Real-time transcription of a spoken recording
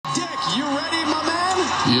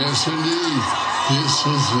Yes, indeed. This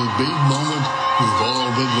is the big moment we've all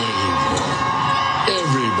been waiting for.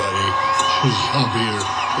 Everybody should come here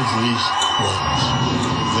at least once.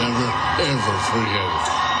 Never, ever forget it.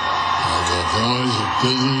 And the noise of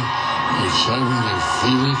Disney, the excitement, you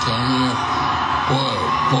feel it down there.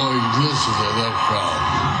 Boy, listen to that crowd.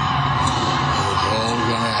 It's all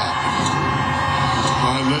gonna happen.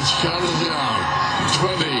 All right, let's count it down.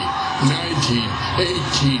 20, 19,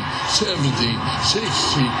 18, 17,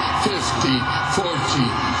 16, 15, 14,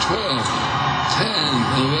 12, 10,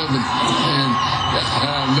 11, 10,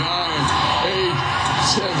 9, 8,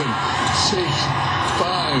 7, 6,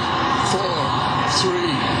 5, 4, 3,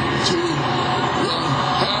 2, 1.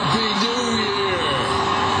 Happy New Year!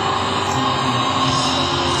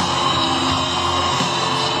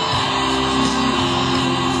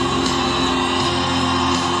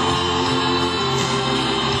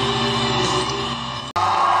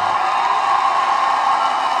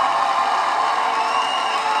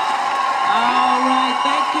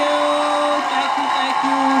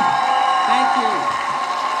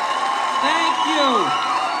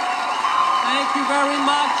 Very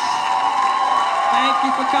much. Thank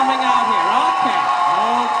you for coming out here. Okay.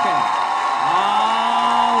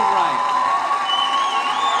 All right.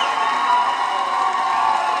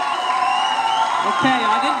 Okay,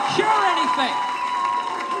 I didn't cure anything.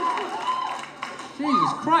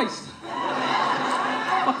 Jesus Christ.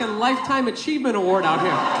 Fucking Lifetime Achievement Award out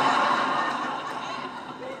here.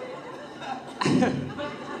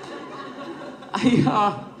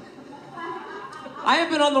 I have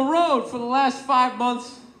been on the road for the last 5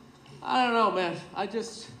 months. I don't know, man. I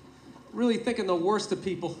just really thinking the worst of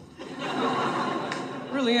people.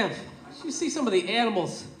 Really am. You see some of the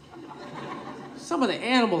animals. Some of the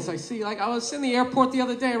animals I see. Like, I was in the airport the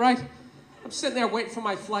other day, right? I'm sitting there waiting for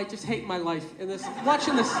my flight, just hating my life. And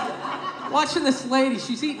watching this lady.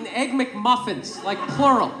 She's eating Egg McMuffins, like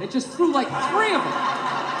plural. It just threw like 3 of them.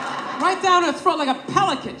 Right down her throat like a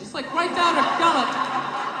pelican. Just like right down her gullet.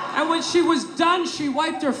 And when she was done, she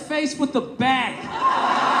wiped her face with the bag.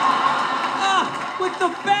 With the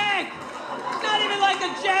bag! Not even like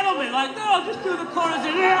a gentleman, like, no, just do the corners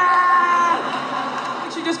and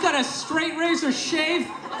she just got a straight razor shave.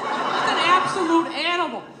 Just an absolute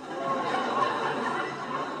animal.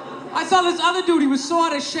 I saw this other dude, he was so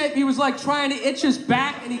out of shape, he was like trying to itch his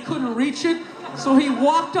back and he couldn't reach it. So he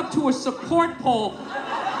walked up to a support pole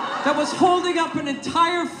that was holding up an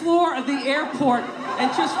entire floor of the airport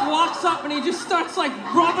and just walks up and he just starts like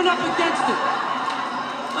rubbing up against it.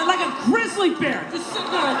 Like a grizzly bear, just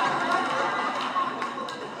sitting there.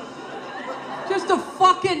 Just a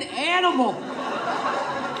fucking animal.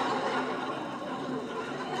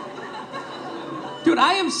 Dude,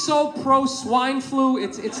 I am so pro swine flu,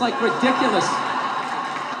 it's like ridiculous.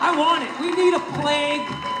 I want it. We need a plague.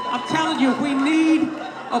 I'm telling you, we need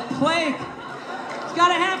a plague. It's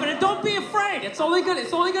gotta happen, and don't be afraid. It's only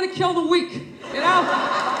gonna kill the weak. You know?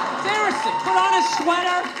 Seriously, put on a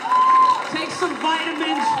sweater, take some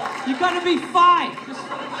vitamins. You gotta be fine.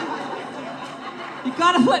 You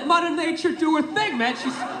gotta let Mother Nature do her thing, man.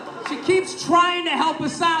 She keeps trying to help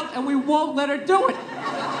us out, and we won't let her do it.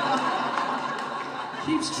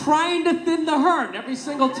 Keeps trying to thin the herd every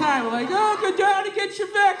single time. We're like, oh, go down and get your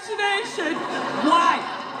vaccination. Why?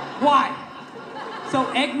 So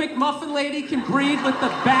Egg McMuffin lady can breed with the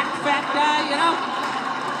back fat guy, you know?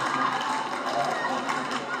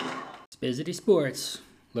 Spizzity Sports.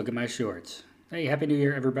 Look at my shorts. Hey, Happy New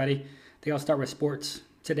Year, everybody. I think I'll start with sports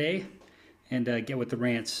today and get with the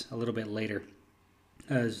rants a little bit later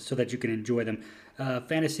so that you can enjoy them.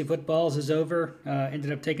 Fantasy footballs is over.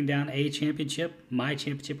 Ended up taking down a championship, my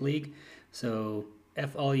championship league. So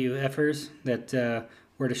F all you effers that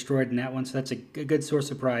were destroyed in that one. So that's a good source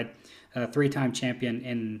of pride. 3-time champion,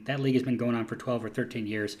 and that league has been going on for 12 or 13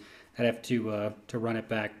 years. I'd have to run it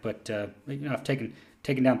back, but I've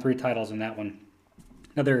taken down 3 titles in that one.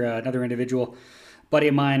 Another individual, buddy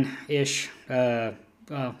of mine, Ish. I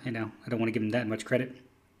don't want to give him that much credit,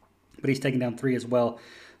 but he's taken down 3 as well.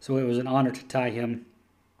 So it was an honor to tie him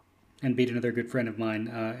and beat another good friend of mine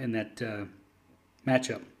in that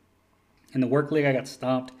matchup. In the work league, I got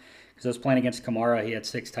stomped because I was playing against Kamara. He had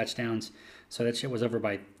 6 touchdowns. So that shit was over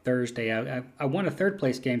by Thursday. I won a 3rd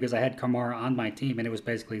place game because I had Kamara on my team, and it was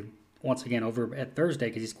basically, once again, over at Thursday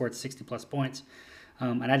because he scored 60-plus points.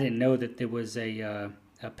 And I didn't know that there was a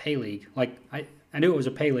pay league. Like, I knew it was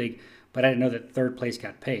a pay league, but I didn't know that 3rd place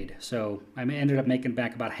got paid. So I ended up making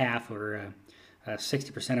back about half or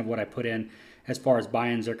 60% of what I put in as far as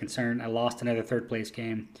buy-ins are concerned. I lost another 3rd place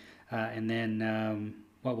game. And then,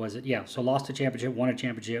 what was it? Yeah, so lost a championship, won a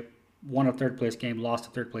championship, won a 3rd place game, lost a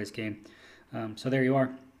 3rd place game. So there you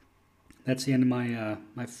are. That's the end of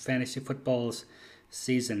my fantasy footballs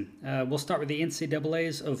season. We'll start with the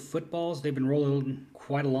NCAAs of footballs. They've been rolling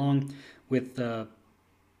quite along with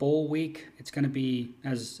bowl week. It's going to be,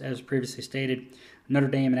 as previously stated, Notre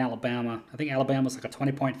Dame and Alabama. I think Alabama's like a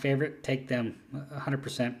 20-point favorite. Take them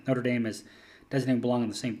 100%. Notre Dame doesn't even belong on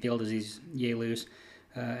the same field as these Yaloos.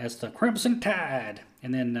 As the Crimson Tide.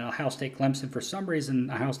 And then Ohio State Clemson. For some reason,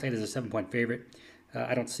 Ohio State is a 7-point favorite.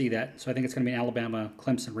 I don't see that. So I think it's going to be an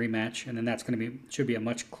Alabama-Clemson rematch. And then that's going to should be a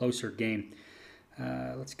much closer game.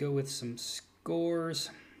 Let's go with some scores.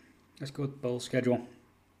 Let's go with bowl schedule.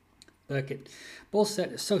 Look at bowl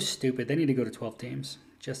set is so stupid. They need to go to 12 teams.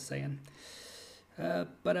 Just saying.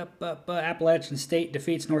 Appalachian State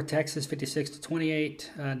defeats North Texas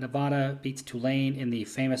 56-28. Nevada beats Tulane in the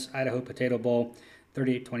famous Idaho Potato Bowl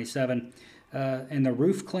 38-27. In the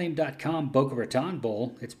roofclaim.com Boca Raton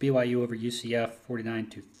Bowl, it's BYU over UCF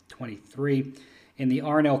 49-23. In the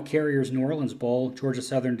R+L Carriers New Orleans Bowl, Georgia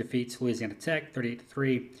Southern defeats Louisiana Tech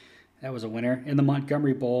 38-3. That was a winner. In the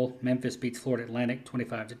Montgomery Bowl, Memphis beats Florida Atlantic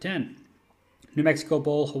 25-10. New Mexico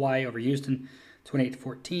Bowl, Hawaii over Houston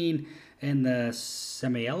 28-14. In the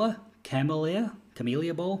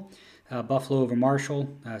Camellia Bowl, Buffalo over Marshall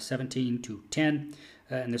 17-10.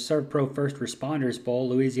 In the ServPro First Responders Bowl,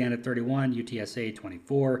 Louisiana 31, UTSA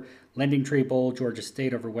 24. Lending Tree Bowl, Georgia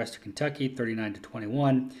State over Western Kentucky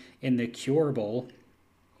 39-21. In the Cure Bowl,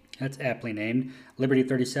 that's aptly named, Liberty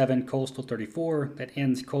 37, Coastal 34. That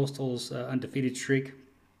ends Coastal's undefeated streak.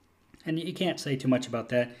 And you can't say too much about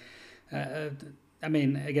that. I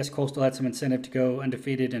mean, I guess Coastal had some incentive to go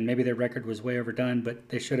undefeated, and maybe their record was way overdone, but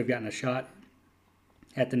they should have gotten a shot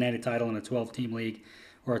at the natty title in a 12-team league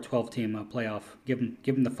or a 12-team playoff. Give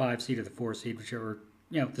them the 5 seed or the 4 seed, whichever,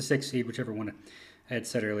 the 6 seed, whichever one I had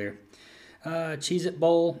said earlier. Cheez-It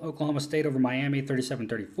Bowl, Oklahoma State over Miami,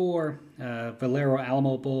 37-34. Valero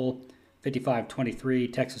Alamo Bowl,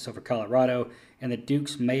 55-23. Texas over Colorado. And the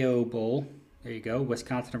Duke's Mayo Bowl, there you go,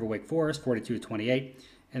 Wisconsin over Wake Forest, 42-28.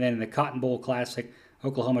 And then in the Cotton Bowl Classic,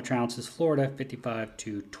 Oklahoma trounces Florida,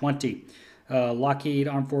 55-20. Lockheed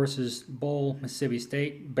Armed Forces Bowl, Mississippi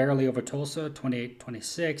State, barely over Tulsa,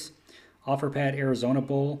 28-26. OfferPad Arizona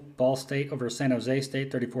Bowl, Ball State over San Jose State,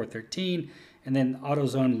 34-13. And then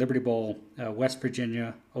AutoZone Liberty Bowl, West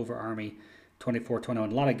Virginia over Army,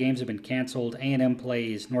 24-21. A lot of games have been canceled. A&M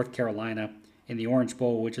plays North Carolina in the Orange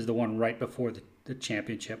Bowl, which is the one right before the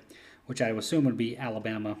championship, which I would assume would be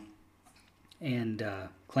Alabama and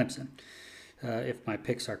Clemson, if my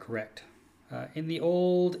picks are correct. In the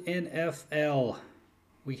old NFL,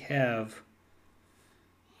 we have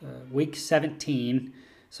Week 17.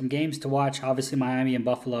 Some games to watch. Obviously, Miami and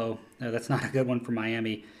Buffalo. That's not a good one for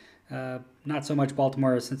Miami. Not so much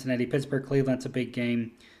Baltimore, Cincinnati, Pittsburgh, Cleveland. It's a big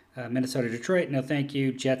game. Minnesota, Detroit, no thank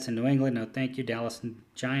you. Jets and New England, no thank you. Dallas and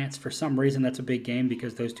Giants. For some reason, that's a big game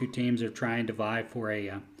because those two teams are trying to vie for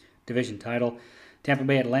a division title. Tampa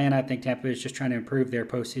Bay, Atlanta. I think Tampa Bay is just trying to improve their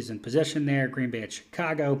postseason position there. Green Bay at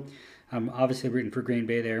Chicago. I'm obviously rooting for Green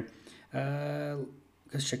Bay there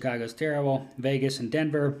because Chicago's terrible. Vegas and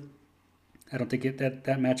Denver. I don't think that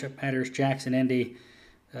matchup matters. Jackson, Indy.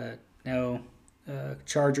 No.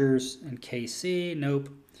 Chargers and KC. Nope.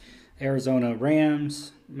 Arizona,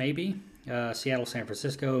 Rams. Maybe. Seattle, San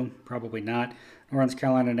Francisco. Probably not. New Orleans,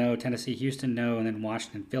 Carolina. No. Tennessee, Houston. No. And then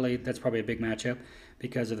Washington, Philly. That's probably a big matchup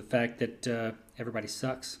because of the fact that everybody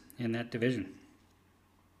sucks in that division.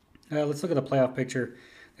 Let's look at the playoff picture.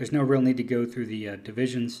 There's no real need to go through the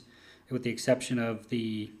divisions, with the exception of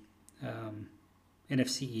the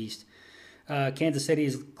NFC East. Kansas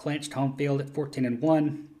City's clinched home field at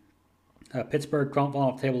 14-1. Pittsburgh falling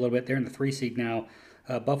off the table a little bit. They're in the 3 seed now.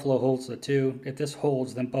 Buffalo holds the 2. If this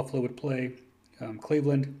holds, then Buffalo would play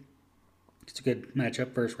Cleveland. It's a good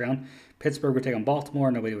matchup first round. Pittsburgh would take on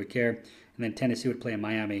Baltimore. Nobody would care. And then Tennessee would play in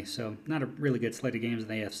Miami. So not a really good slate of games in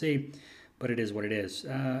the AFC, but it is what it is.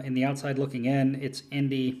 In the outside looking in, it's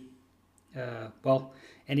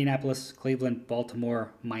Indianapolis, Cleveland, Baltimore,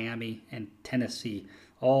 Miami, and Tennessee.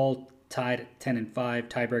 All tied at 10-5.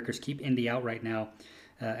 Tiebreakers keep Indy out right now.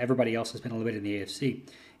 Everybody else has been eliminated in the AFC.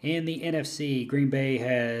 In the NFC, Green Bay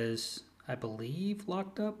has, I believe,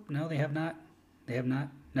 locked up. No, they have not.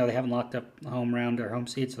 No, they haven't locked up the home round or home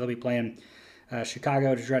seed, so they'll be playing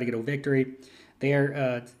Chicago to try to get a victory.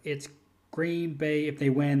 It's Green Bay. If they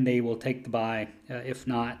win, they will take the bye. If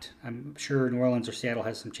not, I'm sure New Orleans or Seattle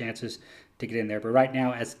has some chances to get in there. But right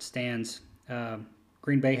now, as it stands,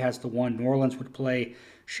 Green Bay has the 1. New Orleans would play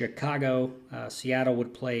Chicago. Seattle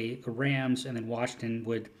would play the Rams, and then Washington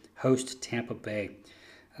would host Tampa Bay.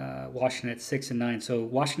 Washington at 6-9. So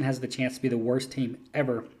Washington has the chance to be the worst team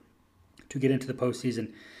ever to get into the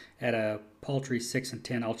postseason at a paltry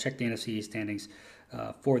 6-10. I'll check the NFC East standings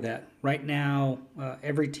for that. Right now,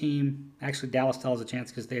 every team, actually Dallas still has a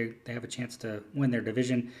chance because they have a chance to win their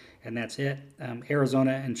division, and that's it.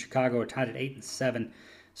 Arizona and Chicago are tied at 8-7.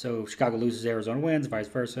 So Chicago loses, Arizona wins, vice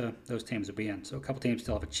versa. Those teams will be in. So a couple teams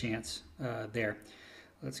still have a chance there.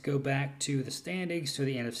 Let's go back to the standings, to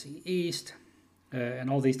the NFC East. And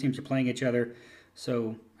all these teams are playing each other.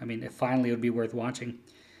 So, I mean, finally it would be worth watching.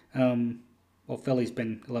 Well, Philly's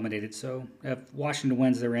been eliminated. So if Washington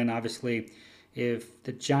wins, they're in, obviously. If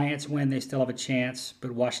the Giants win, they still have a chance,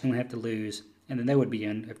 but Washington would have to lose, and then they would be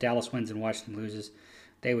in. If Dallas wins and Washington loses,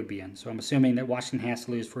 they would be in. So I'm assuming that Washington has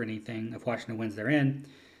to lose for anything. If Washington wins, they're in.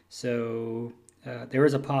 So there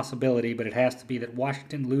is a possibility, but it has to be that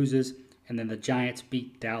Washington loses and then the Giants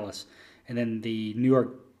beat Dallas. And then the New York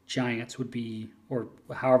Giants would be, or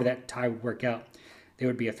however that tie would work out, they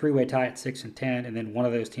would be a three-way tie at 6-10, and then one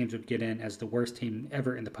of those teams would get in as the worst team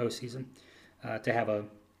ever in the postseason to have a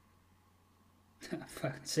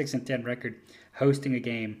 6-10 record hosting a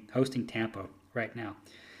game, hosting Tampa right now.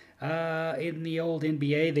 In the old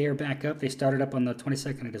NBA, they are back up. They started up on the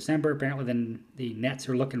 22nd of December. Apparently, then the Nets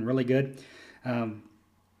are looking really good.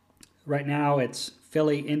 Right now, it's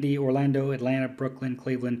Philly, Indy, Orlando, Atlanta, Brooklyn,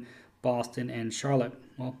 Cleveland, Boston, and Charlotte.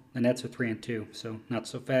 Well, the Nets are 3-2, so not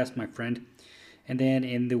so fast, my friend. And then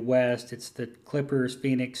in the West, it's the Clippers,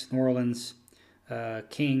 Phoenix, New Orleans,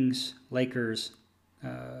 Kings, Lakers,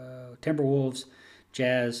 Timberwolves,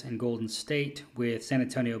 Jazz, and Golden State, with San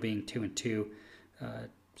Antonio being 2-2.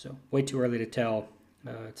 So way too early to tell,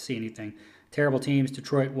 to see anything. Terrible teams,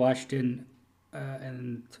 Detroit, Washington,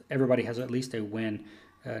 and everybody has at least a win.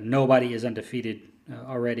 Nobody is undefeated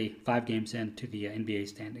already, 5 games into the NBA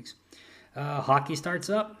standings. Hockey starts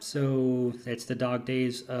up, so it's the dog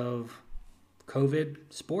days of COVID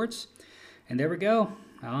sports. And there we go.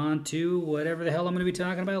 On to whatever the hell I'm going to be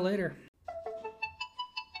talking about later.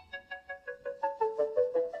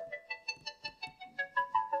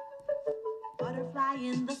 Butterfly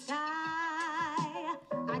in the sky,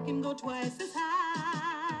 I can go twice as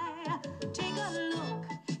high. Take a look,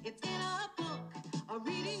 it's in a book, a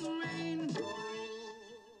reading rainbow.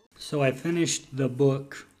 So I finished the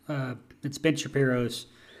book. It's Ben Shapiro's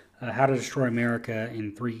How to Destroy America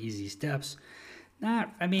in 3 Easy Steps.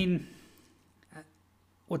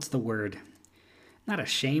 What's the word? Not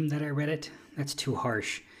ashamed that I read it. That's too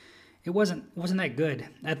harsh. It wasn't that good.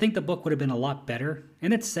 I think the book would have been a lot better.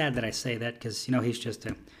 And it's sad that I say that because, he's just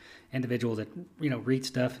an individual that, reads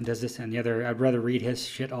stuff and does this and the other. I'd rather read his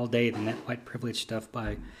shit all day than that white privilege stuff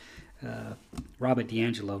by Robert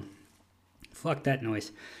DiAngelo. Fuck that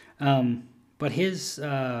noise. But his,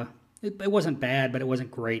 it wasn't bad, but it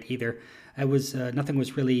wasn't great either. Nothing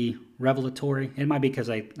was really revelatory. It might be because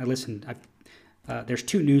I listened. There's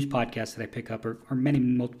 2 news podcasts that I pick up, or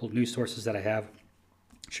multiple news sources that I have.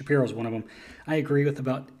 Shapiro's one of them. I agree with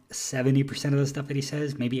about 70% of the stuff that he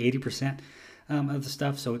says, maybe 80% of the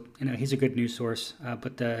stuff. So, he's a good news source.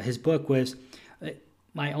 But his book was,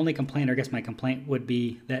 my only complaint, or I guess my complaint would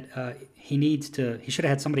be that he should have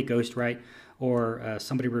had somebody ghostwrite or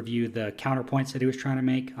somebody review the counterpoints that he was trying to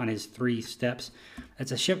make on his 3 steps.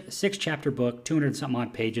 It's a 6-chapter book, 200-something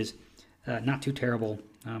odd pages. Not too terrible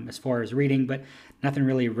as far as reading, but nothing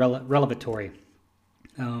really revelatory.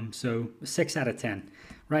 So 6 out of 10,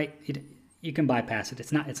 right? You can bypass it.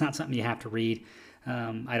 It's not something you have to read.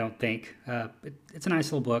 I don't think. It's a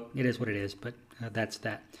nice little book. It is what it is, but that's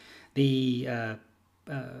that.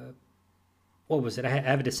 What was it? I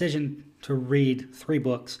have a decision to read 3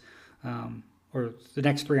 books, or the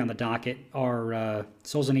next 3 on the docket are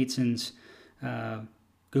Solzhenitsyn's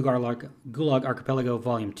Gulag Archipelago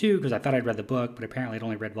Volume 2, because I thought I'd read the book, but apparently I'd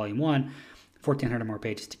only read Volume 1. 1,400 more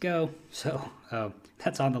pages to go, so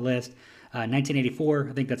that's on the list. 1984,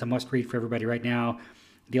 I think that's a must-read for everybody right now,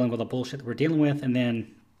 dealing with the bullshit that we're dealing with, and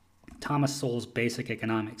then Thomas Sowell's Basic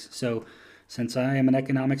Economics. So since I am an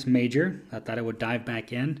economics major, I thought I would dive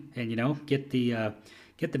back in and, get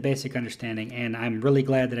the basic understanding, and I'm really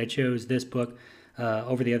glad that I chose this book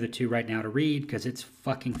over the other 2 right now to read, because it's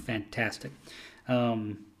fucking fantastic.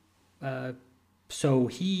 So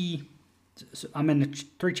I'm in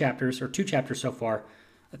 3 chapters, or 2 chapters so far,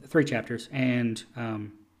 3 chapters, and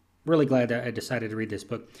really glad that I decided to read this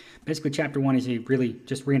book. Basically, chapter 1 is he really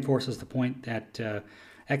just reinforces the point that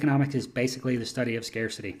economics is basically the study of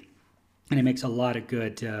scarcity, and it makes a lot of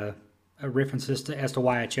good references as to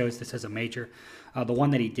why I chose this as a major. The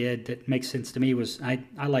one that he did that makes sense to me was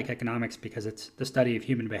I like economics because it's the study of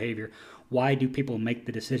human behavior. Why do people make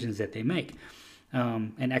the decisions that they make?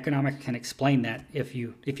 And economics can explain that if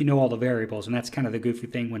you know all the variables, and that's kind of the goofy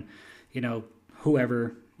thing when,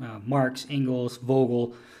 whoever, Marx, Engels,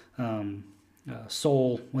 Vogel,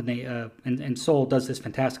 Sowell, when they and Sowell does this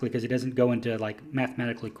fantastically because he doesn't go into like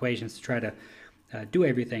mathematical equations to try to do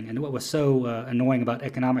everything. And what was so annoying about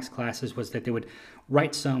economics classes was that they would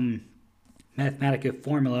write some mathematical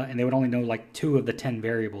formula and they would only know like 2 of the 10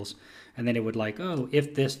 variables, and then it would like, oh,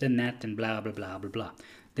 if this then that and blah blah blah blah blah.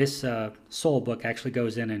 This Sowell book actually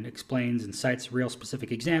goes in and explains and cites real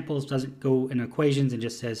specific examples, doesn't go in equations, and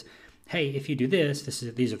just says, hey, if you do this,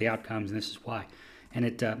 these are the outcomes and this is why. And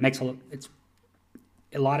it makes a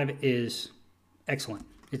lot of it is excellent.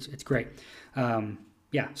 It's great.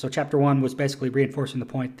 So chapter 1 was basically reinforcing the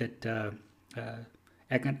point that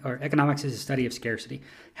economics is a study of scarcity.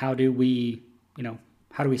 How do we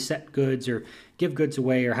set goods or give goods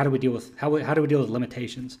away, or how do we deal with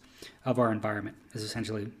limitations of our environment? Is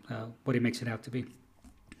essentially what he makes it out to be.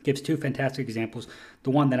 Gives 2 fantastic examples. The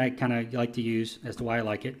one that I kind of like to use as to why I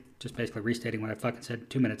like it, just basically restating what I fucking said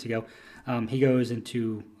 2 minutes ago. He goes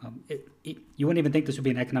into you wouldn't even think this would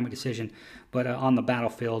be an economic decision, but on the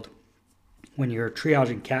battlefield, when you're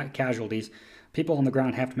triaging casualties, people on the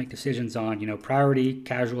ground have to make decisions on, priority,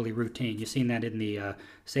 casualty, routine. You've seen that in the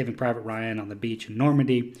Saving Private Ryan on the beach in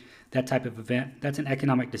Normandy, that type of event. That's an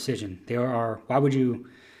economic decision. Why would you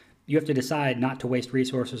have to decide not to waste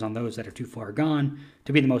resources on those that are too far gone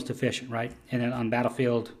to be the most efficient, right? And then on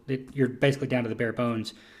battlefield, you're basically down to the bare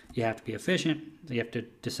bones. You have to be efficient. You have to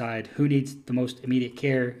decide who needs the most immediate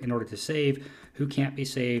care in order to save, who can't be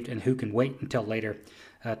saved, and who can wait until later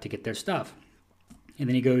to get their stuff. And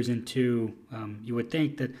then he goes into, you would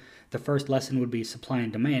think that the first lesson would be supply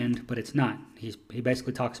and demand, but it's not. He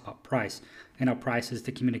basically talks about price, and how price is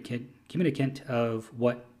the communicant of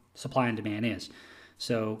what supply and demand is.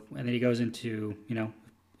 So, and then he goes into,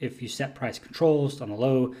 if you set price controls on the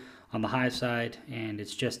low, on the high side, and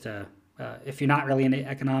it's just if you're not really into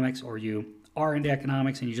economics, or you are into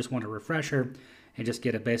economics and you just want a refresher and just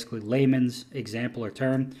get a basically layman's example or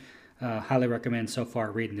term, highly recommend so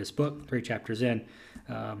far reading this book, 3 chapters in.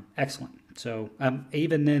 Excellent. So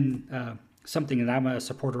even then, something that I'm a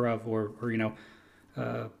supporter of, or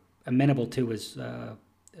amenable to, is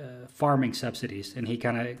farming subsidies, and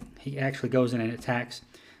he actually goes in and attacks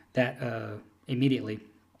that immediately.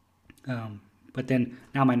 But then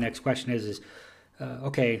now my next question is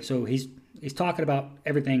okay, so he's talking about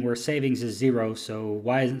everything where savings is 0, so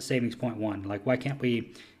why isn't savings 0.1? Like, why can't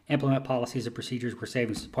we implement policies and procedures where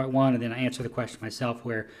savings is 0.1? And then I answer the question myself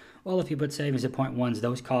where, well, if you put savings at 0.1s,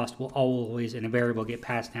 those costs will always and invariably get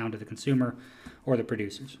passed down to the consumer or the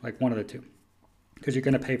producers, like one of the two, because you're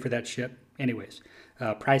going to pay for that shit anyways.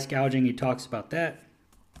 Price gouging, he talks about that,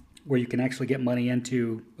 where you can actually get money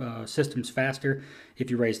into systems faster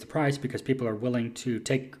if you raise the price, because people are willing to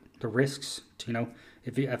take the risks.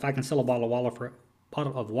 If I can sell a bottle of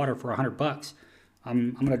water for $100,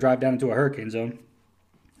 I'm going to drive down into a hurricane zone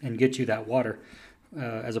and get you that water,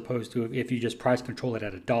 as opposed to if you just price control it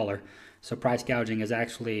at $1. So price gouging is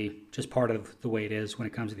actually just part of the way it is when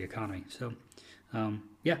it comes to the economy. So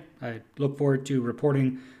I look forward to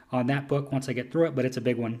reporting on that book once I get through it, but it's a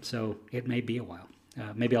big one, so it may be a while.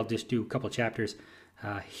 Maybe I'll just do a couple chapters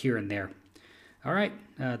here and there. All right,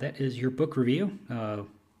 that is your book review,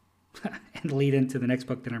 and lead into the next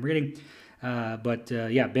book that I'm reading.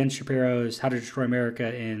 Ben Shapiro's How to Destroy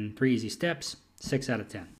America in 3 Easy Steps, 6 out of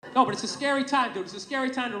 10. No, but it's a scary time, dude. It's a scary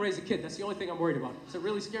time to raise a kid. That's the only thing I'm worried about. It's a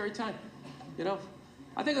really scary time,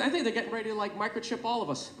 I think they're getting ready to, microchip all of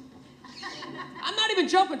us. I'm not even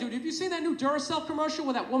joking, dude. Have you seen that new Duracell commercial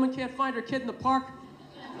where that woman can't find her kid in the park?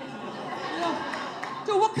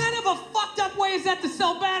 Dude, what kind of a fucked up way is that to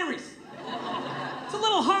sell batteries? It's a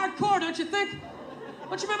little hardcore, don't you think?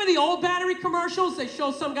 Don't you remember the old battery commercials? They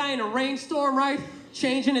show some guy in a rainstorm, right?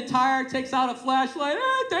 Changing a tire, takes out a flashlight.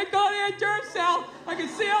 Thank God he had Duracell. I can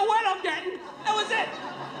see how wet I'm getting. That was it.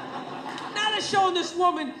 Now they're showing this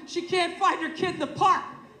woman, she can't find her kid in the park.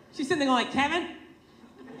 She's sitting there going like, Kevin?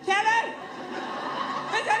 Kevin?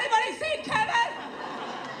 Has anybody seen Kevin?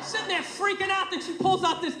 Sitting there freaking out, then she pulls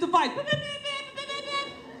out this device.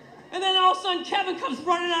 And then all of a sudden, Kevin comes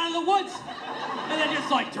running out of the woods. And they're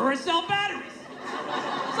just like, Duracell batteries.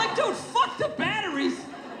 It's like, dude, fuck the batteries.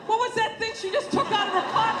 What was that thing she just took out of her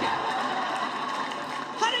pocket?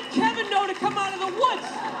 How did Kevin know to come out of the woods?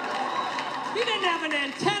 He didn't have an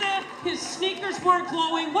antenna. His sneakers weren't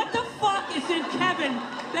glowing. What the fuck is in Kevin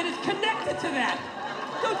that is connected to that?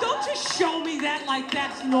 Dude, don't just show me that like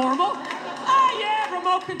that's normal. Yeah,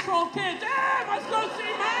 remote control kids. Let's go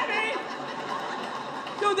see mommy.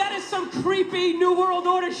 Dude, that is some creepy New World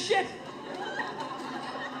Order shit.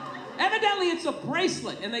 Evidently, it's a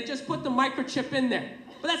bracelet, and they just put the microchip in there.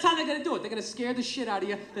 But that's how they're going to do it. They're going to scare the shit out of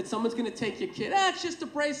you that someone's going to take your kid. It's just a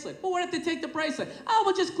bracelet. But what if they take the bracelet?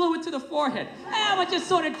 We'll just glue it to the forehead. We'll just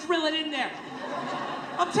sort of drill it in there.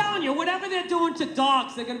 I'm telling you, whatever they're doing to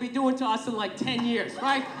dogs, they're going to be doing to us in like 10 years,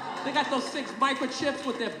 right? They got those 6 microchips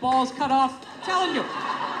with their balls cut off. I'm telling you.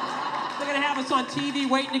 They're going to have us on TV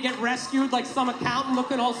waiting to get rescued like some accountant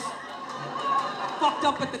looking all fucked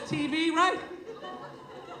up at the TV, right?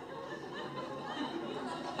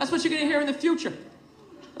 That's what you're going to hear in the future.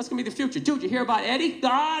 That's going to be the future. Dude, you hear about Eddie?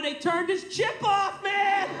 They turned his chip off,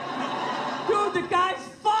 man! Dude, the guy's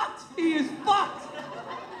fucked. He is fucked.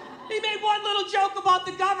 He made one little joke about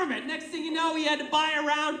the government. Next thing you know, he had to buy a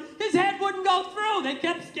round. His head wouldn't go through. They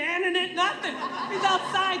kept scanning it, nothing. He's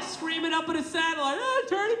outside screaming up at his satellite,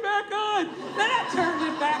 turn it back on. They're not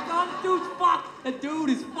turning it back on. The dude's fucked. The dude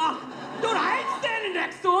is fucked. Dude, I ain't standing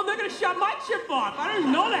next to him. They're gonna shut my chip off. I don't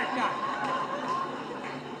even know that guy.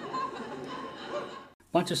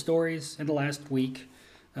 Bunch of stories in the last week.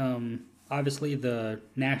 Obviously, the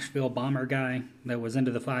Nashville bomber guy that was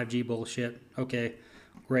into the 5G bullshit. Okay,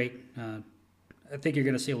 great. I think you're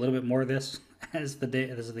going to see a little bit more of this as the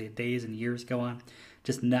days and years go on.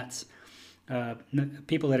 Just nuts.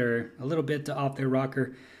 People that are a little bit off their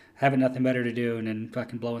rocker, having nothing better to do, and then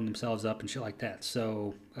fucking blowing themselves up and shit like that.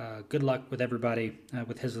 So good luck with everybody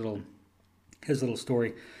with his little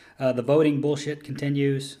story. The voting bullshit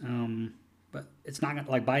continues. But it's not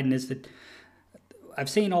like Biden is that. I've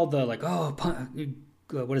seen all the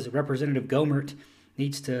what is it? Representative Gohmert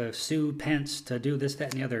needs to sue Pence to do this,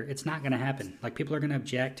 that, and the other. It's not going to happen. Like, people are going to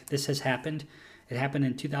object. This has happened. It happened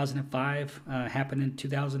in 2005. Happened in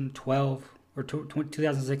 2012 or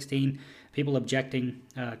 2016. People objecting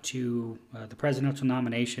to the presidential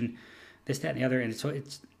nomination. This, that, and the other. And so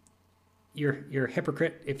you're a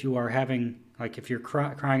hypocrite if you are if you're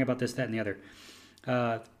crying about this, that, and the other.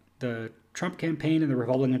 The Trump campaign and the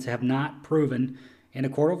Republicans have not proven in a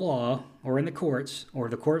court of law or in the courts, or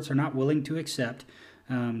the courts are not willing to accept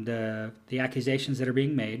the accusations that are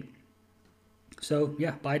being made. So,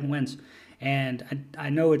 yeah, Biden wins. And I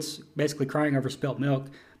know it's basically crying over spilt milk,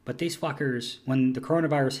 but these fuckers, when the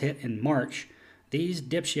coronavirus hit in March, these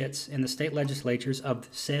dipshits in the state legislatures of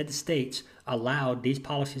said states allowed these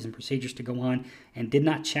policies and procedures to go on and did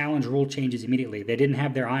not challenge rule changes immediately. They didn't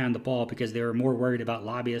have their eye on the ball because they were more worried about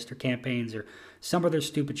lobbyists or campaigns or some other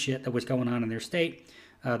stupid shit that was going on in their state.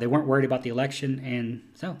 They weren't worried about the election, and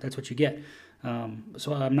so that's what you get.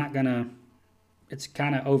 So I'm not going to... It's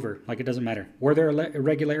kind of over. Like, it doesn't matter. Were there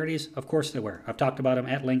irregularities? Of course there were. I've talked about them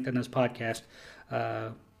at length in this podcast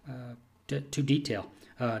to detail.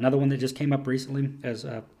 Another one that just came up recently is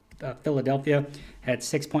Philadelphia had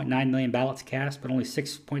 6.9 million ballots cast, but only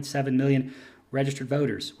 6.7 million registered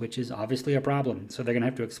voters, which is obviously a problem. So they're going to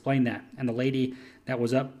have to explain that. And the lady that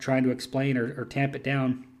was up trying to explain or tamp it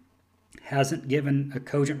down hasn't given a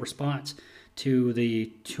cogent response to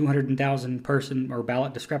the 200,000 person or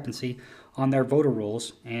ballot discrepancy on their voter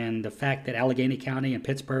rolls, and the fact that Allegheny County and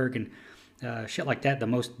Pittsburgh and shit like that, the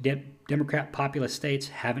most Democrat populous states,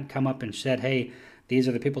 haven't come up and said, hey, these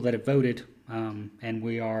are the people that have voted, and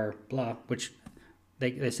we are blah, which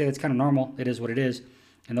they say that's kind of normal. It is what it is.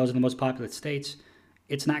 And those are the most populous states.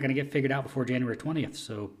 It's not going to get figured out before January 20th.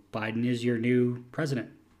 So Biden is your new president.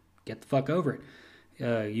 Get the fuck over it.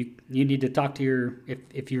 You need to talk to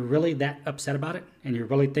if you're really that upset about it, and you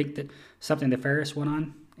really think that something nefarious went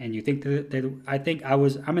on, and you think that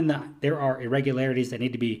there are irregularities that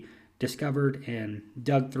need to be discovered and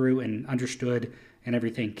dug through and understood and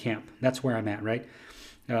everything camp. That's where I'm at, right?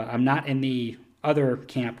 I'm not in the other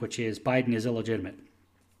camp, which is Biden is illegitimate.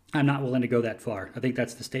 I'm not willing to go that far. I think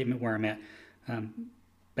that's the statement where I'm at.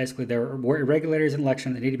 Basically, there were irregularities in the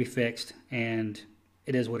election that need to be fixed, and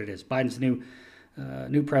it is what it is. Biden's the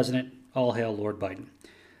new president. All hail Lord Biden.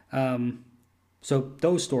 So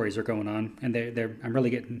those stories are going on, and I'm really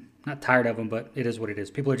getting, not tired of them, but it is what it is.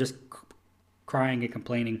 People are just crying and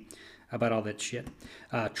complaining about all that shit.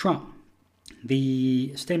 Trump,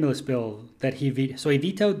 the stimulus bill that he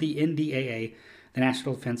vetoed the NDAA, the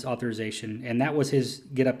National Defense Authorization, and that was his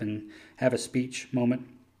get up and have a speech moment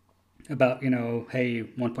about, hey,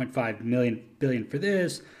 1.5 billion for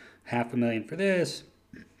this, $500,000 for this,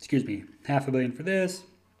 $500 million for this,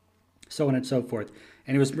 so on and so forth.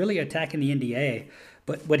 And he was really attacking the NDAA,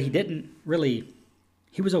 but what he didn't really,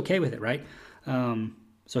 he was okay with it, right?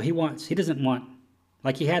 So he doesn't want,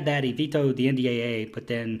 like he had that, he vetoed the NDAA, but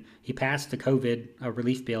then he passed the COVID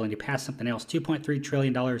relief bill, and he passed something else, $2.3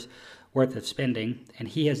 trillion worth of spending, and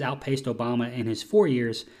he has outpaced Obama in his 4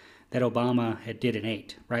 years that Obama had did in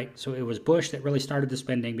 8, right? So it was Bush that really started the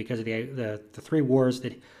spending because of the 3 wars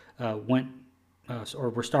that went or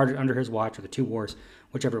were started under his watch, or the two wars,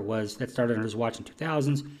 whichever it was, that started under his watch in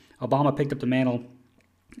 2000s. Obama picked up the mantle,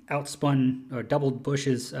 outspun or doubled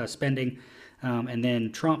Bush's spending, and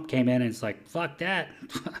then Trump came in and it's like, fuck that.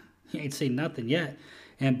 You ain't seen nothing yet.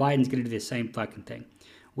 And Biden's going to do the same fucking thing.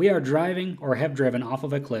 We are driving or have driven off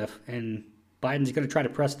of a cliff, and Biden's going to try to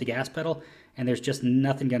press the gas pedal, and there's just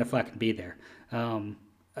nothing going to fucking be there.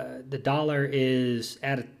 The dollar is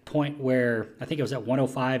at a point where I think it was at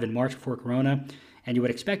 105 in March before Corona, and you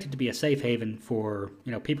would expect it to be a safe haven for,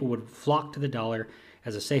 people would flock to the dollar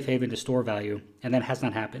as a safe haven to store value, and that has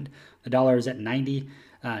not happened. The dollar is at 90.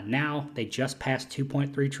 Now they just passed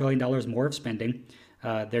 $2.3 trillion more of spending.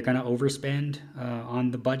 They're going to overspend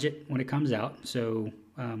on the budget when it comes out. So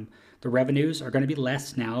the revenues are going to be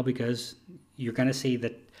less now because you're going to see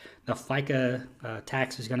that the FICA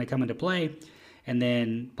tax is going to come into play. And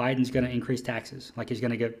then Biden's going to increase taxes.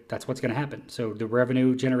 That's what's going to happen. So the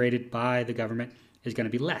revenue generated by the government is going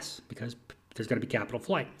to be less because there's going to be capital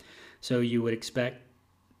flight. So you would expect,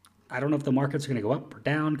 I don't know if the markets are going to go up or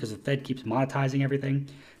down because the Fed keeps monetizing everything.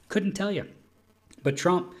 Couldn't tell you. But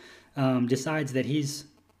Trump decides that he's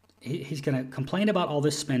going to complain about all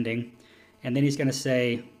this spending, and then he's going to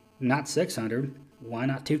say, not 600, why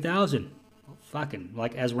not 2,000? Well, fucking,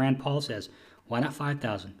 like as Rand Paul says, why not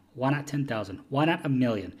 5,000? Why not 10,000? Why not $1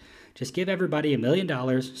 million? Just give everybody $1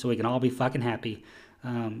 million so we can all be fucking happy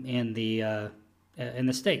in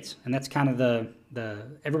the States. And that's kind of the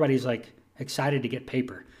everybody's like excited to get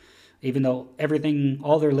paper, even though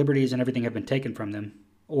all their liberties and everything have been taken from them,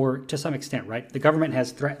 or to some extent, right? The government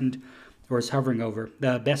has threatened or is hovering over.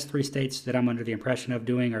 The best three states that I'm under the impression of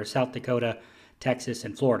doing are South Dakota, Texas,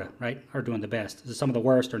 and Florida, right? Are doing the best. Some of the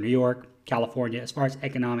worst are New York, California, as far as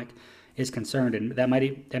economic is concerned, and that might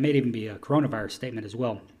even be a coronavirus statement as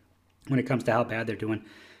well when it comes to how bad they're doing,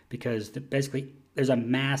 because basically there's a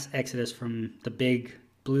mass exodus from the big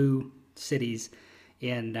blue cities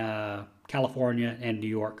in California and New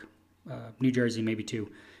York, New Jersey maybe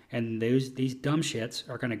too, and these dumb shits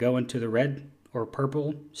are going to go into the red or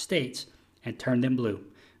purple states and turn them blue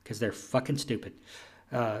because they're fucking stupid,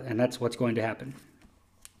 and that's what's going to happen.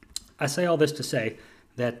 I say all this to say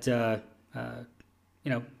that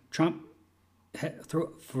Trump,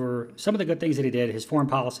 for some of the good things that he did, his foreign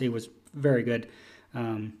policy was very good.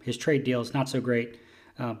 His trade deals not so great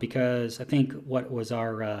because I think what was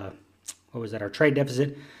our trade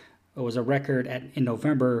deficit was a record in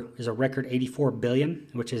November is a record $84 billion,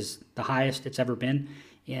 which is the highest it's ever been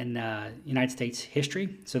in United States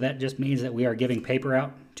history. So that just means that we are giving paper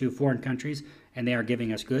out to foreign countries and they are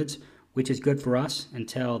giving us goods, which is good for us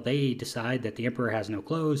until they decide that the emperor has no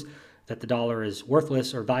clothes, that the dollar is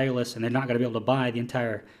worthless or valueless, and they're not going to be able to buy the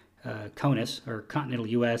entire CONUS or continental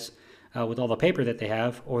U.S. With all the paper that they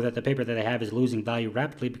have, or that the paper that they have is losing value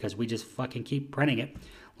rapidly because we just fucking keep printing it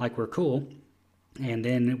like we're cool. And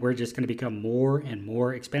then we're just going to become more and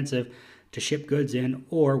more expensive to ship goods in,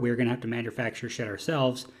 or we're going to have to manufacture shit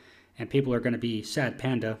ourselves, and people are going to be sad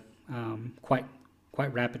panda quite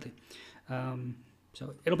rapidly.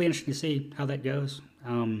 So it'll be interesting to see how that goes.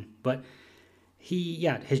 But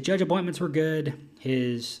his judge appointments were good.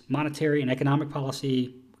 His monetary and economic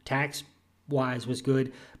policy, tax-wise, was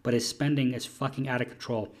good, but his spending is fucking out of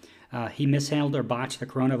control. He mishandled or botched the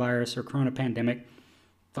coronavirus or corona pandemic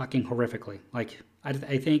fucking horrifically. Like, I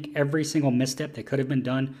think every single misstep that could have been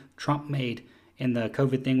done, Trump made in the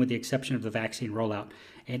COVID thing, with the exception of the vaccine rollout.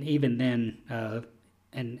 And even then,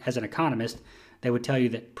 and as an economist, they would tell you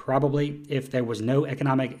that probably if there was no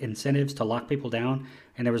economic incentives to lock people down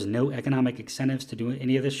and there was no economic incentives to do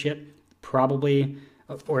any of this shit, probably,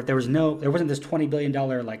 or if there wasn't this $20 billion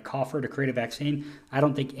like coffer to create a vaccine, I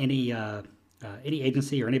don't think any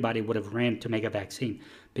agency or anybody would have ran to make a vaccine,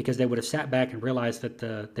 because they would have sat back and realized that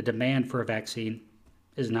the demand for a vaccine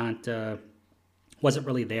is wasn't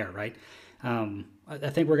really there, right? I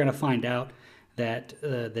think we're going to find out that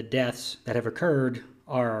the deaths that have occurred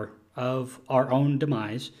are of our own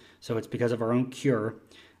demise, so it's because of our own cure.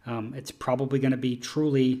 It's probably going to be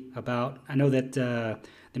truly about, I know that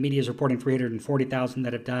the media is reporting 340,000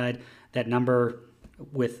 that have died, that number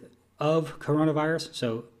of coronavirus,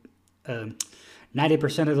 so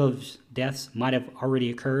 90% of those deaths might have already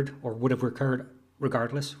occurred or would have occurred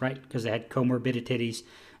regardless, right? Because they had comorbidities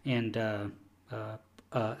and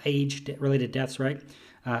age-related deaths, right?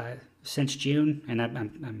 Since June, and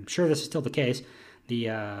I'm sure this is still the case,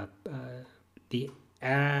 the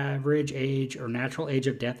average age or natural age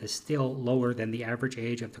of death is still lower than the average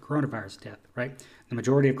age of the coronavirus death, right? The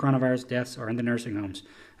majority of coronavirus deaths are in the nursing homes.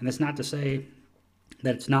 And that's not to say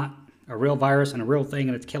that it's not a real virus and a real thing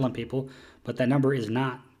and it's killing people, but that number is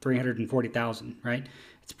not 340,000, right?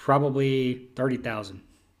 it's probably 30,000,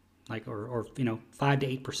 like, or 5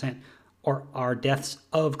 to 8% are deaths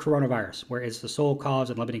of coronavirus, where it's the sole cause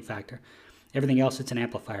and limiting factor. Everything else, it's an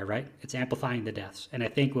amplifier, right? It's amplifying the deaths. And I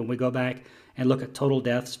think when we go back and look at total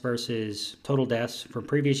deaths versus total deaths from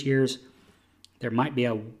previous years, there might be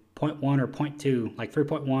a 0.1 or 0.2, like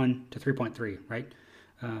 3.1 to 3.3, right?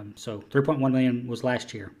 So 3.1 million was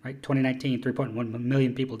last year, right? 2019, 3.1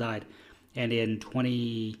 million people died. And in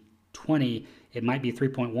 2020, it might be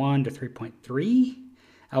 3.1 to 3.3,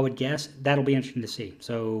 I would guess. That'll be interesting to see.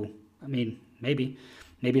 So, I mean, maybe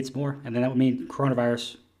it's more. And then that would mean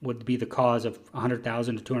coronavirus would be the cause of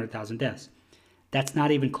 100,000 to 200,000 deaths. That's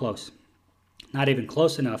not even close. Not even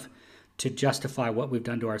close enough to justify what we've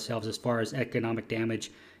done to ourselves as far as economic damage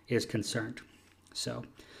is concerned. So,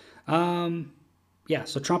 so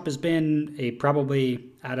Trump has been probably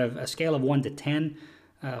out of a scale of 1 to 10.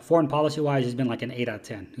 Foreign policy-wise, he's been like an 8 out of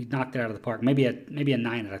 10. He knocked it out of the park. Maybe a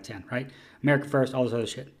 9 out of 10, right? America first, all this other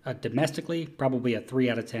shit. Domestically, probably a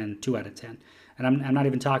 3 out of 10, 2 out of 10. And I'm not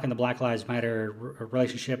even talking the Black Lives Matter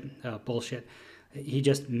relationship bullshit. He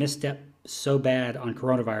just misstepped so bad on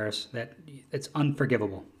coronavirus that it's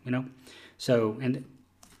unforgivable, So, and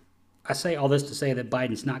I say all this to say that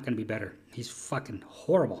Biden's not going to be better. He's fucking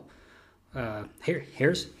horrible.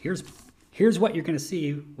 Here's what you're going to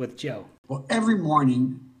see with Joe. Well, every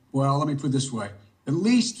morning, let me put it this way, at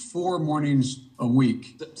least 4 mornings a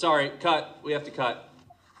week. Sorry, cut. We have to cut.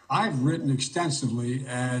 I've written extensively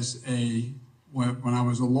when I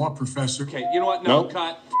was a law professor. Okay, you know what? No,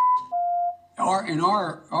 cut. In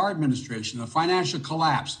our administration, the financial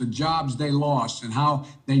collapse, the jobs they lost, and how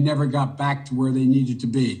they never got back to where they needed to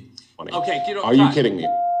be. Okay, Are you kidding me?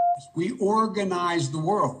 We organized the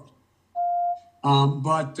world.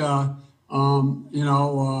 Look,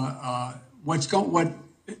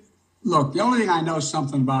 the only thing I know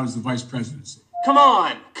something about is the vice presidency. Come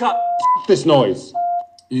on, cut. This noise.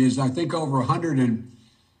 Is I think over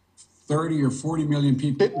 130 or 40 million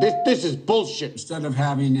people. This is bullshit. Instead of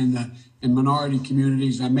having in minority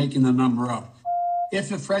communities, I'm making the number up. If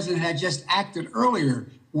the president had just acted earlier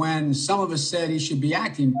when some of us said he should be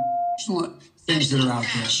acting, things that are out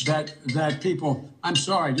there that people, I'm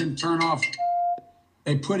sorry, didn't turn off.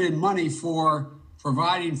 They put in money for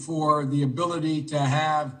providing for the ability to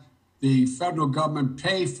have the federal government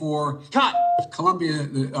pay for Columbia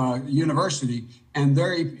University, and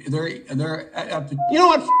they're at the, you know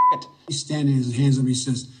what? It. He's standing his hands up. He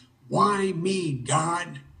says, "Why me,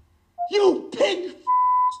 God? You pig!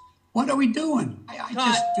 What are we doing? I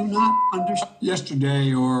just do not understand."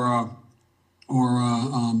 Yesterday, or I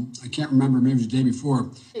can't remember. Maybe it was the day before.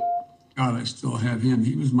 God, I still have him.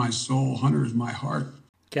 He was my soul. Hunter is my heart.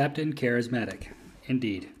 Captain Charismatic,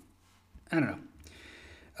 indeed. I don't know.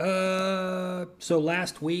 So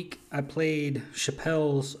last week I played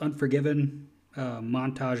Chappelle's Unforgiven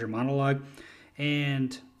montage or monologue,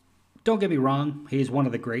 and don't get me wrong, he's one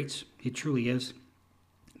of the greats. He truly is.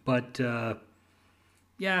 But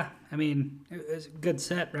yeah, I mean, it's a good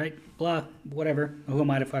set, right? Blah, whatever. Who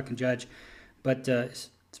am I to fucking judge? But it's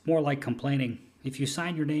more like complaining. If you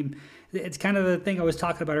sign your name, it's kind of the thing I was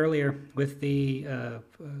talking about earlier with the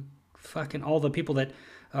fucking all the people that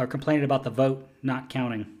are complaining about the vote not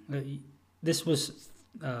counting. This was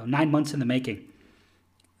 9 months in the making.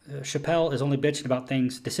 Chappelle is only bitching about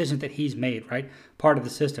decisions that he's made, right? Part of the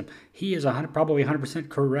system. He is probably 100%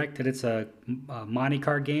 correct that it's a Monte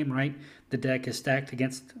card game, right? The deck is stacked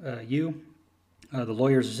against you. The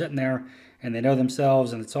lawyers are sitting there and they know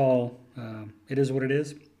themselves, and it's all, it is what it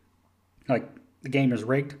is. Like, the game is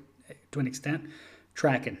rigged to an extent,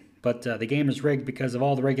 tracking. But the game is rigged because of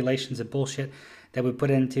all the regulations and bullshit that we put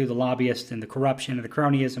into the lobbyists and the corruption and the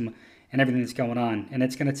cronyism and everything that's going on. And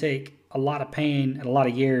it's going to take a lot of pain and a lot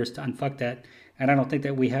of years to unfuck that. And I don't think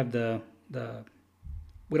that we have we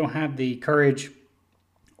don't have the courage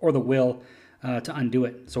or the will to undo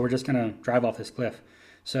it. So we're just going to drive off this cliff.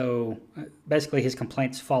 So basically his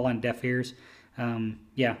complaints fall on deaf ears.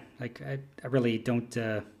 Yeah, like I really don't,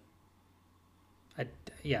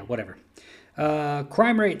 yeah, whatever.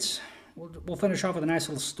 Crime rates. We'll finish off with a nice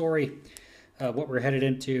little story. What we're headed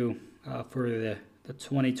into for the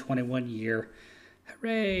 2021 year.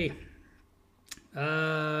 Hooray!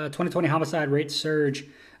 2020 homicide rates surge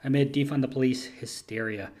amid defund the police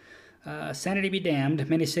hysteria. Sanity be damned.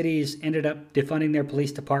 Many cities ended up defunding their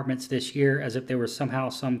police departments this year as if there was somehow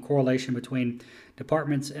some correlation between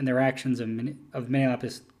departments and their actions of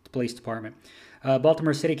Minneapolis Police Department.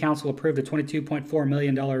 Baltimore City Council approved a $22.4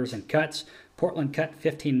 million in cuts. Portland cut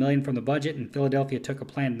 $15 million from the budget, and Philadelphia took a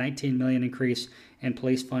planned $19 million increase in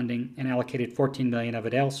police funding and allocated $14 million of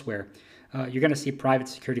it elsewhere. You're going to see private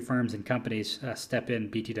security firms and companies step in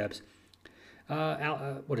BT dubs.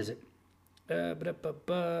 What is it?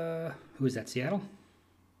 Who is that, Seattle?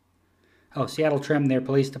 Oh, Seattle trimmed their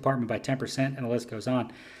police department by 10%, and the list goes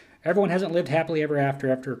on. Everyone hasn't lived happily ever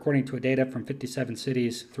after, according to a data from 57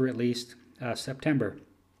 cities through at least September,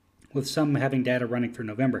 with some having data running through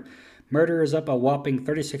November. Murder is up a whopping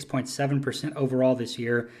 36.7% overall this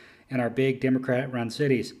year in our big Democrat-run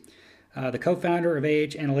cities. The co-founder of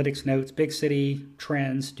Age Analytics notes big city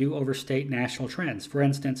trends do overstate national trends. For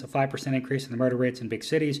instance, a 5% increase in the murder rates in big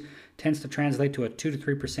cities tends to translate to a 2 to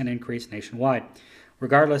 3% increase nationwide.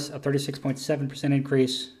 Regardless, a 36.7%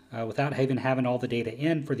 increase without even having all the data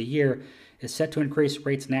in for the year is set to increase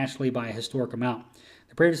rates nationally by a historic amount.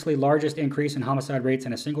 The previously largest increase in homicide rates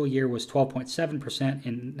in a single year was 12.7%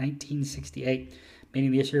 in 1968,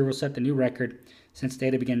 meaning this year will set the new record since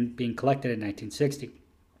data began being collected in 1960.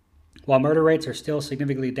 While murder rates are still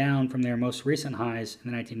significantly down from their most recent highs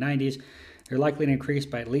in the 1990s, they're likely to increase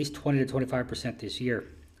by at least 20 to 25% this year.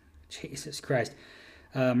 Jesus Christ.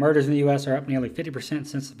 Murders in the U.S. are up nearly 50%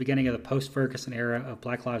 since the beginning of the post-Ferguson era of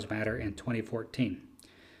Black Lives Matter in 2014.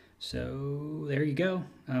 So there you go.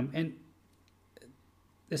 And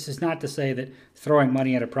this is not to say that throwing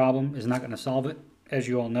money at a problem is not going to solve it, as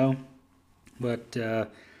you all know. But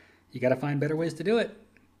you got to find better ways to do it.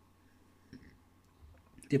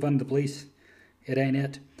 Defund the police. It ain't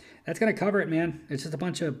it. That's going to cover it, man. It's just a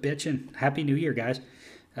bunch of bitching. Happy New Year, guys.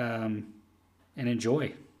 And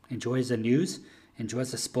enjoy. Enjoy the news. Enjoy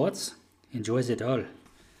the sports. Enjoy it all.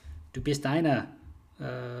 Du bist einer.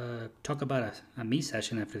 Talk about a me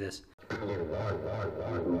session after this.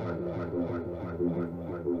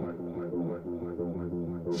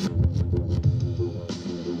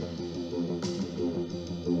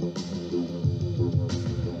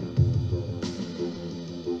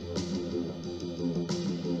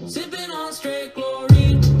 Sipping on straight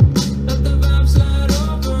glory, let the vibe slide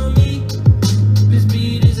over me. This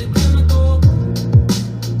beat is a chemical,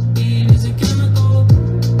 beat is a chemical.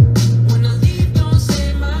 When I leave, don't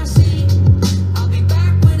save my seat. I'll be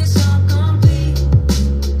back when it's all complete.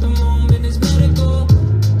 The moment is medical,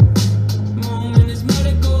 the moment is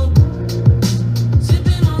medical.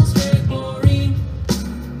 Sipping on straight glory,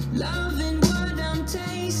 loving what I'm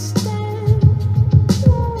tasting.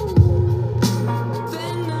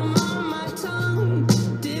 Venom on my tongue,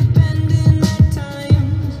 depending at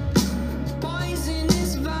times.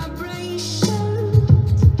 Poisonous vibration.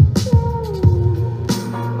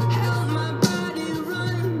 Help my body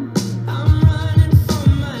run. I'm running for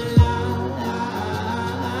my life.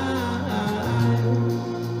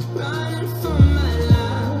 Running for my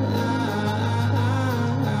life.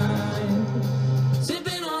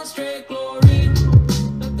 Sipping on straight glory.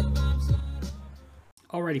 Let the vibes slide.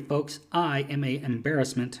 Alrighty, folks, I am an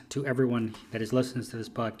embarrassment to everyone that is listening to this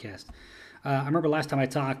podcast. I remember last time I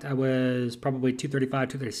talked, I was probably 235,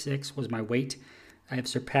 236 was my weight. I have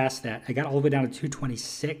surpassed that. I got all the way down to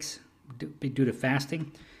 226 due to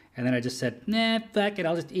fasting. And then I just said, nah, fuck it,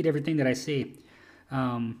 I'll just eat everything that I see.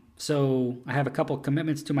 So I have a couple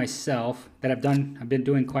commitments to myself that I've been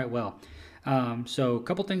doing quite well. So a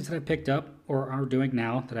couple things that I picked up or are doing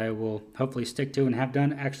now that I will hopefully stick to and have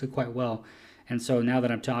done actually quite well. And so now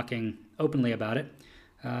that I'm talking openly about it,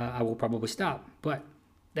 I will probably stop. But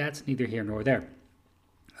that's neither here nor there.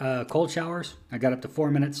 Cold showers, I got up to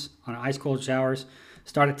 4 minutes on ice cold showers.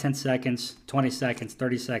 Start at 10 seconds, 20 seconds,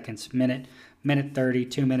 30 seconds, minute 30,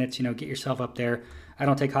 2 minutes, get yourself up there. I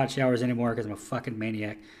don't take hot showers anymore because I'm a fucking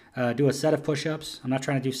maniac. Do a set of push-ups. I'm not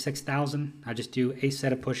trying to do 6,000. I just do a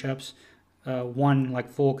set of push-ups. One like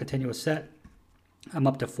full continuous set. I'm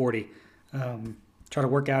up to 40. Try to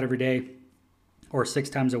work out every day or 6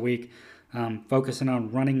 times a week. Focusing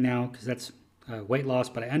on running now because that's weight loss,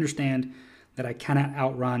 but I understand that I cannot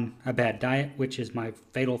outrun a bad diet, which is my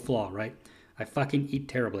fatal flaw, right? I fucking eat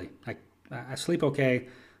terribly. I sleep okay.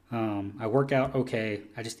 I work out okay.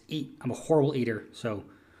 I just eat. I'm a horrible eater. So,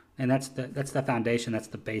 and that's the foundation. That's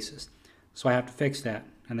the basis. So I have to fix that,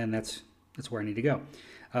 and then that's where I need to go.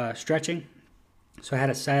 Stretching. So I had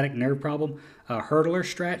a sciatic nerve problem. Hurdler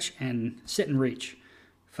stretch and sit and reach.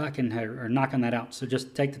 Fucking or knocking that out. So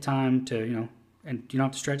just take the time to and you don't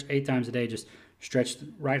have to stretch 8 times a day. Just stretch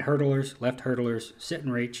right hurdlers, left hurdlers, sit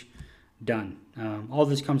and reach. Done. All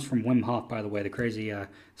this comes from Wim Hof, by the way, the crazy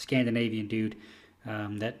Scandinavian dude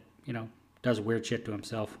that does weird shit to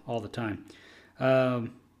himself all the time.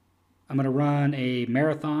 I'm going to run a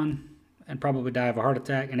marathon and probably die of a heart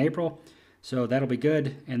attack in April, so that'll be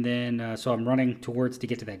good. And then so I'm running towards to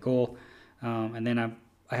get to that goal. And then I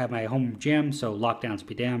have my home gym, so lockdowns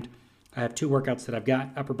be damned. I have 2 workouts that I've got,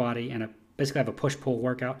 upper body and a basically I have a push-pull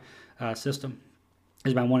workout system.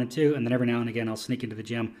 Is my 1 and 2, and then every now and again I'll sneak into the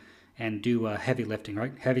gym and do heavy lifting,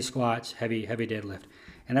 right? Heavy squats, heavy deadlift,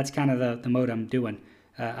 and that's kind of the mode I'm doing.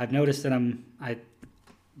 I've noticed that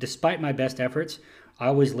despite my best efforts, I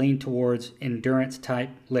always lean towards endurance type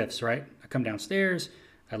lifts, right? I come downstairs,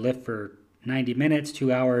 I lift for 90 minutes,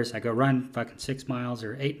 2 hours, I go run fucking 6 miles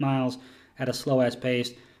or 8 miles at a slow ass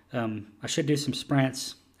pace. I should do some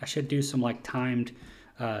sprints. I should do some like timed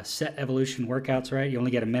set evolution workouts, right? You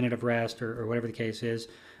only get a minute of rest or whatever the case is.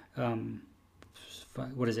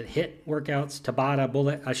 What is it? HIIT workouts, Tabata,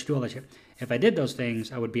 bullet. I should do all that shit. If I did those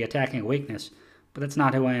things, I would be attacking a weakness, but that's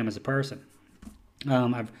not who I am as a person.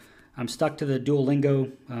 I'm stuck to the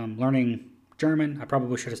Duolingo, learning German. I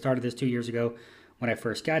probably should have started this 2 years ago when I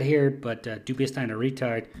first got here, but du bist eine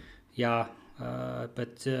retard. Ja,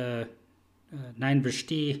 but nein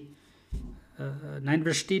verstehe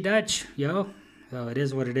Dutch, yo. So it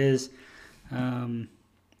is what it is.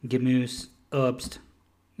 Gemüse, Obst,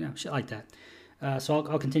 shit like that. So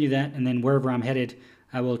I'll continue that, and then wherever I'm headed,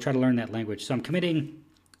 I will try to learn that language. So I'm trying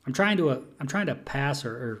to pass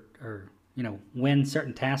or win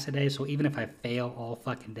certain tasks a day. So even if I fail all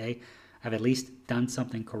fucking day, I've at least done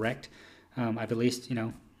something correct. I've at least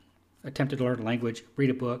attempted to learn a language, read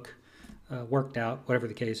a book, worked out, whatever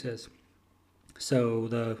the case is. So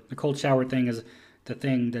the cold shower thing is the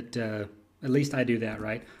thing that at least I do that,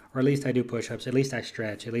 right? Or at least I do push-ups. At least I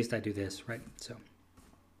stretch. At least I do this, right? So,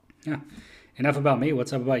 yeah. Enough about me.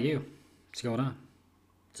 What's up about you? What's going on?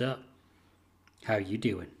 What's up? How you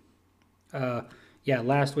doing?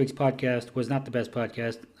 Last week's podcast was not the best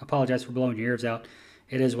podcast. I apologize for blowing your ears out.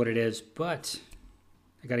 It is what it is, but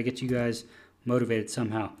I got to get you guys motivated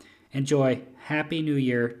somehow. Enjoy. Happy New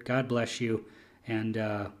Year. God bless you. And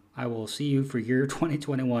I will see you for year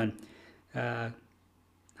 2021.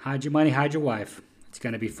 Hide your money, hide your wife. It's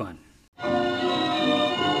going to be fun.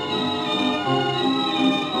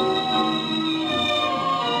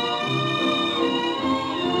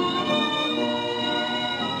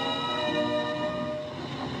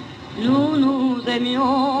 Nous nous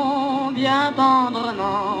aimions bien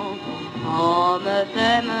tendrement, hommes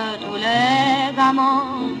s'aiment tous les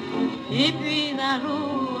amants. Et puis un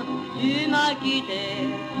jour, tu m'as quitté,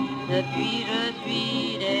 depuis je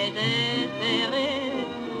suis désespéré.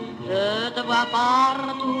 Je te vois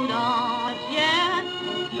partout dans le ciel,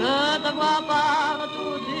 je te vois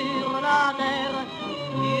partout sur la terre.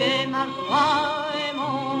 Tu es ma joie et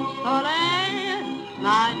mon soleil,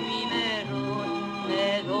 ma nuit, mes jours,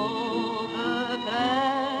 mes aubes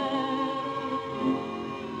claires.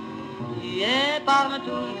 Tu es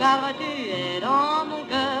partout car tu es dans mon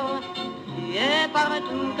cœur. Tu es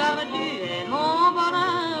partout car tu es mon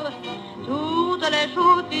bonheur. Toutes les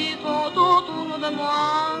choses qui sont autour de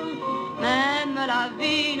moi, même la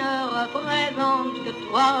vie ne représente que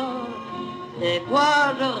toi. Des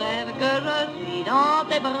fois je rêve que je suis dans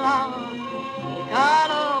tes bras, et qu'à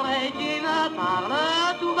l'oreille tu me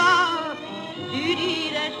parles tout bas. Tu dis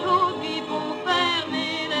des choses qui font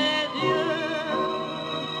fermer les yeux,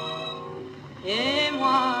 et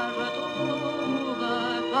moi je trouve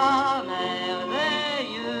ça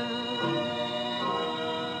merveilleux.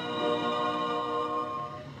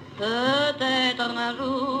 Peut-être un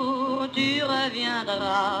jour tu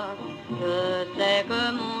reviendras, je sais que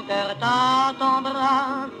mon cœur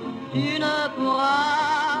t'attendra. Tu ne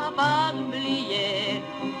pourras pas oublier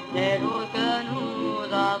les jours que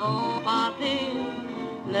nous avons passés.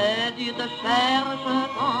 Les yeux te cherchent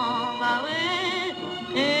sans arrêt.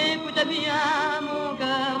 Écoute bien mon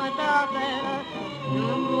cœur t'appelle.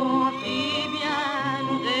 Nous pourrons si bien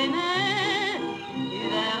nous aimer. Tu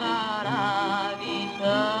verras la vie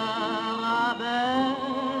sera belle.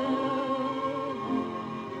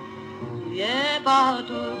 Tu es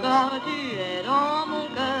partout car tu es dans mon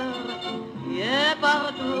cœur. Tu es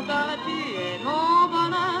partout car tu es mon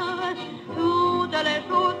bonheur. Toutes les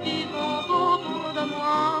choses qui sont autour de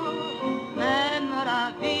moi, même la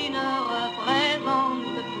vie ne représente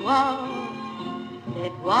que toi.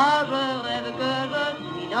 Des fois je rêve que je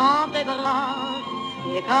suis dans tes bras,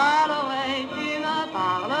 et qu'à l'oreille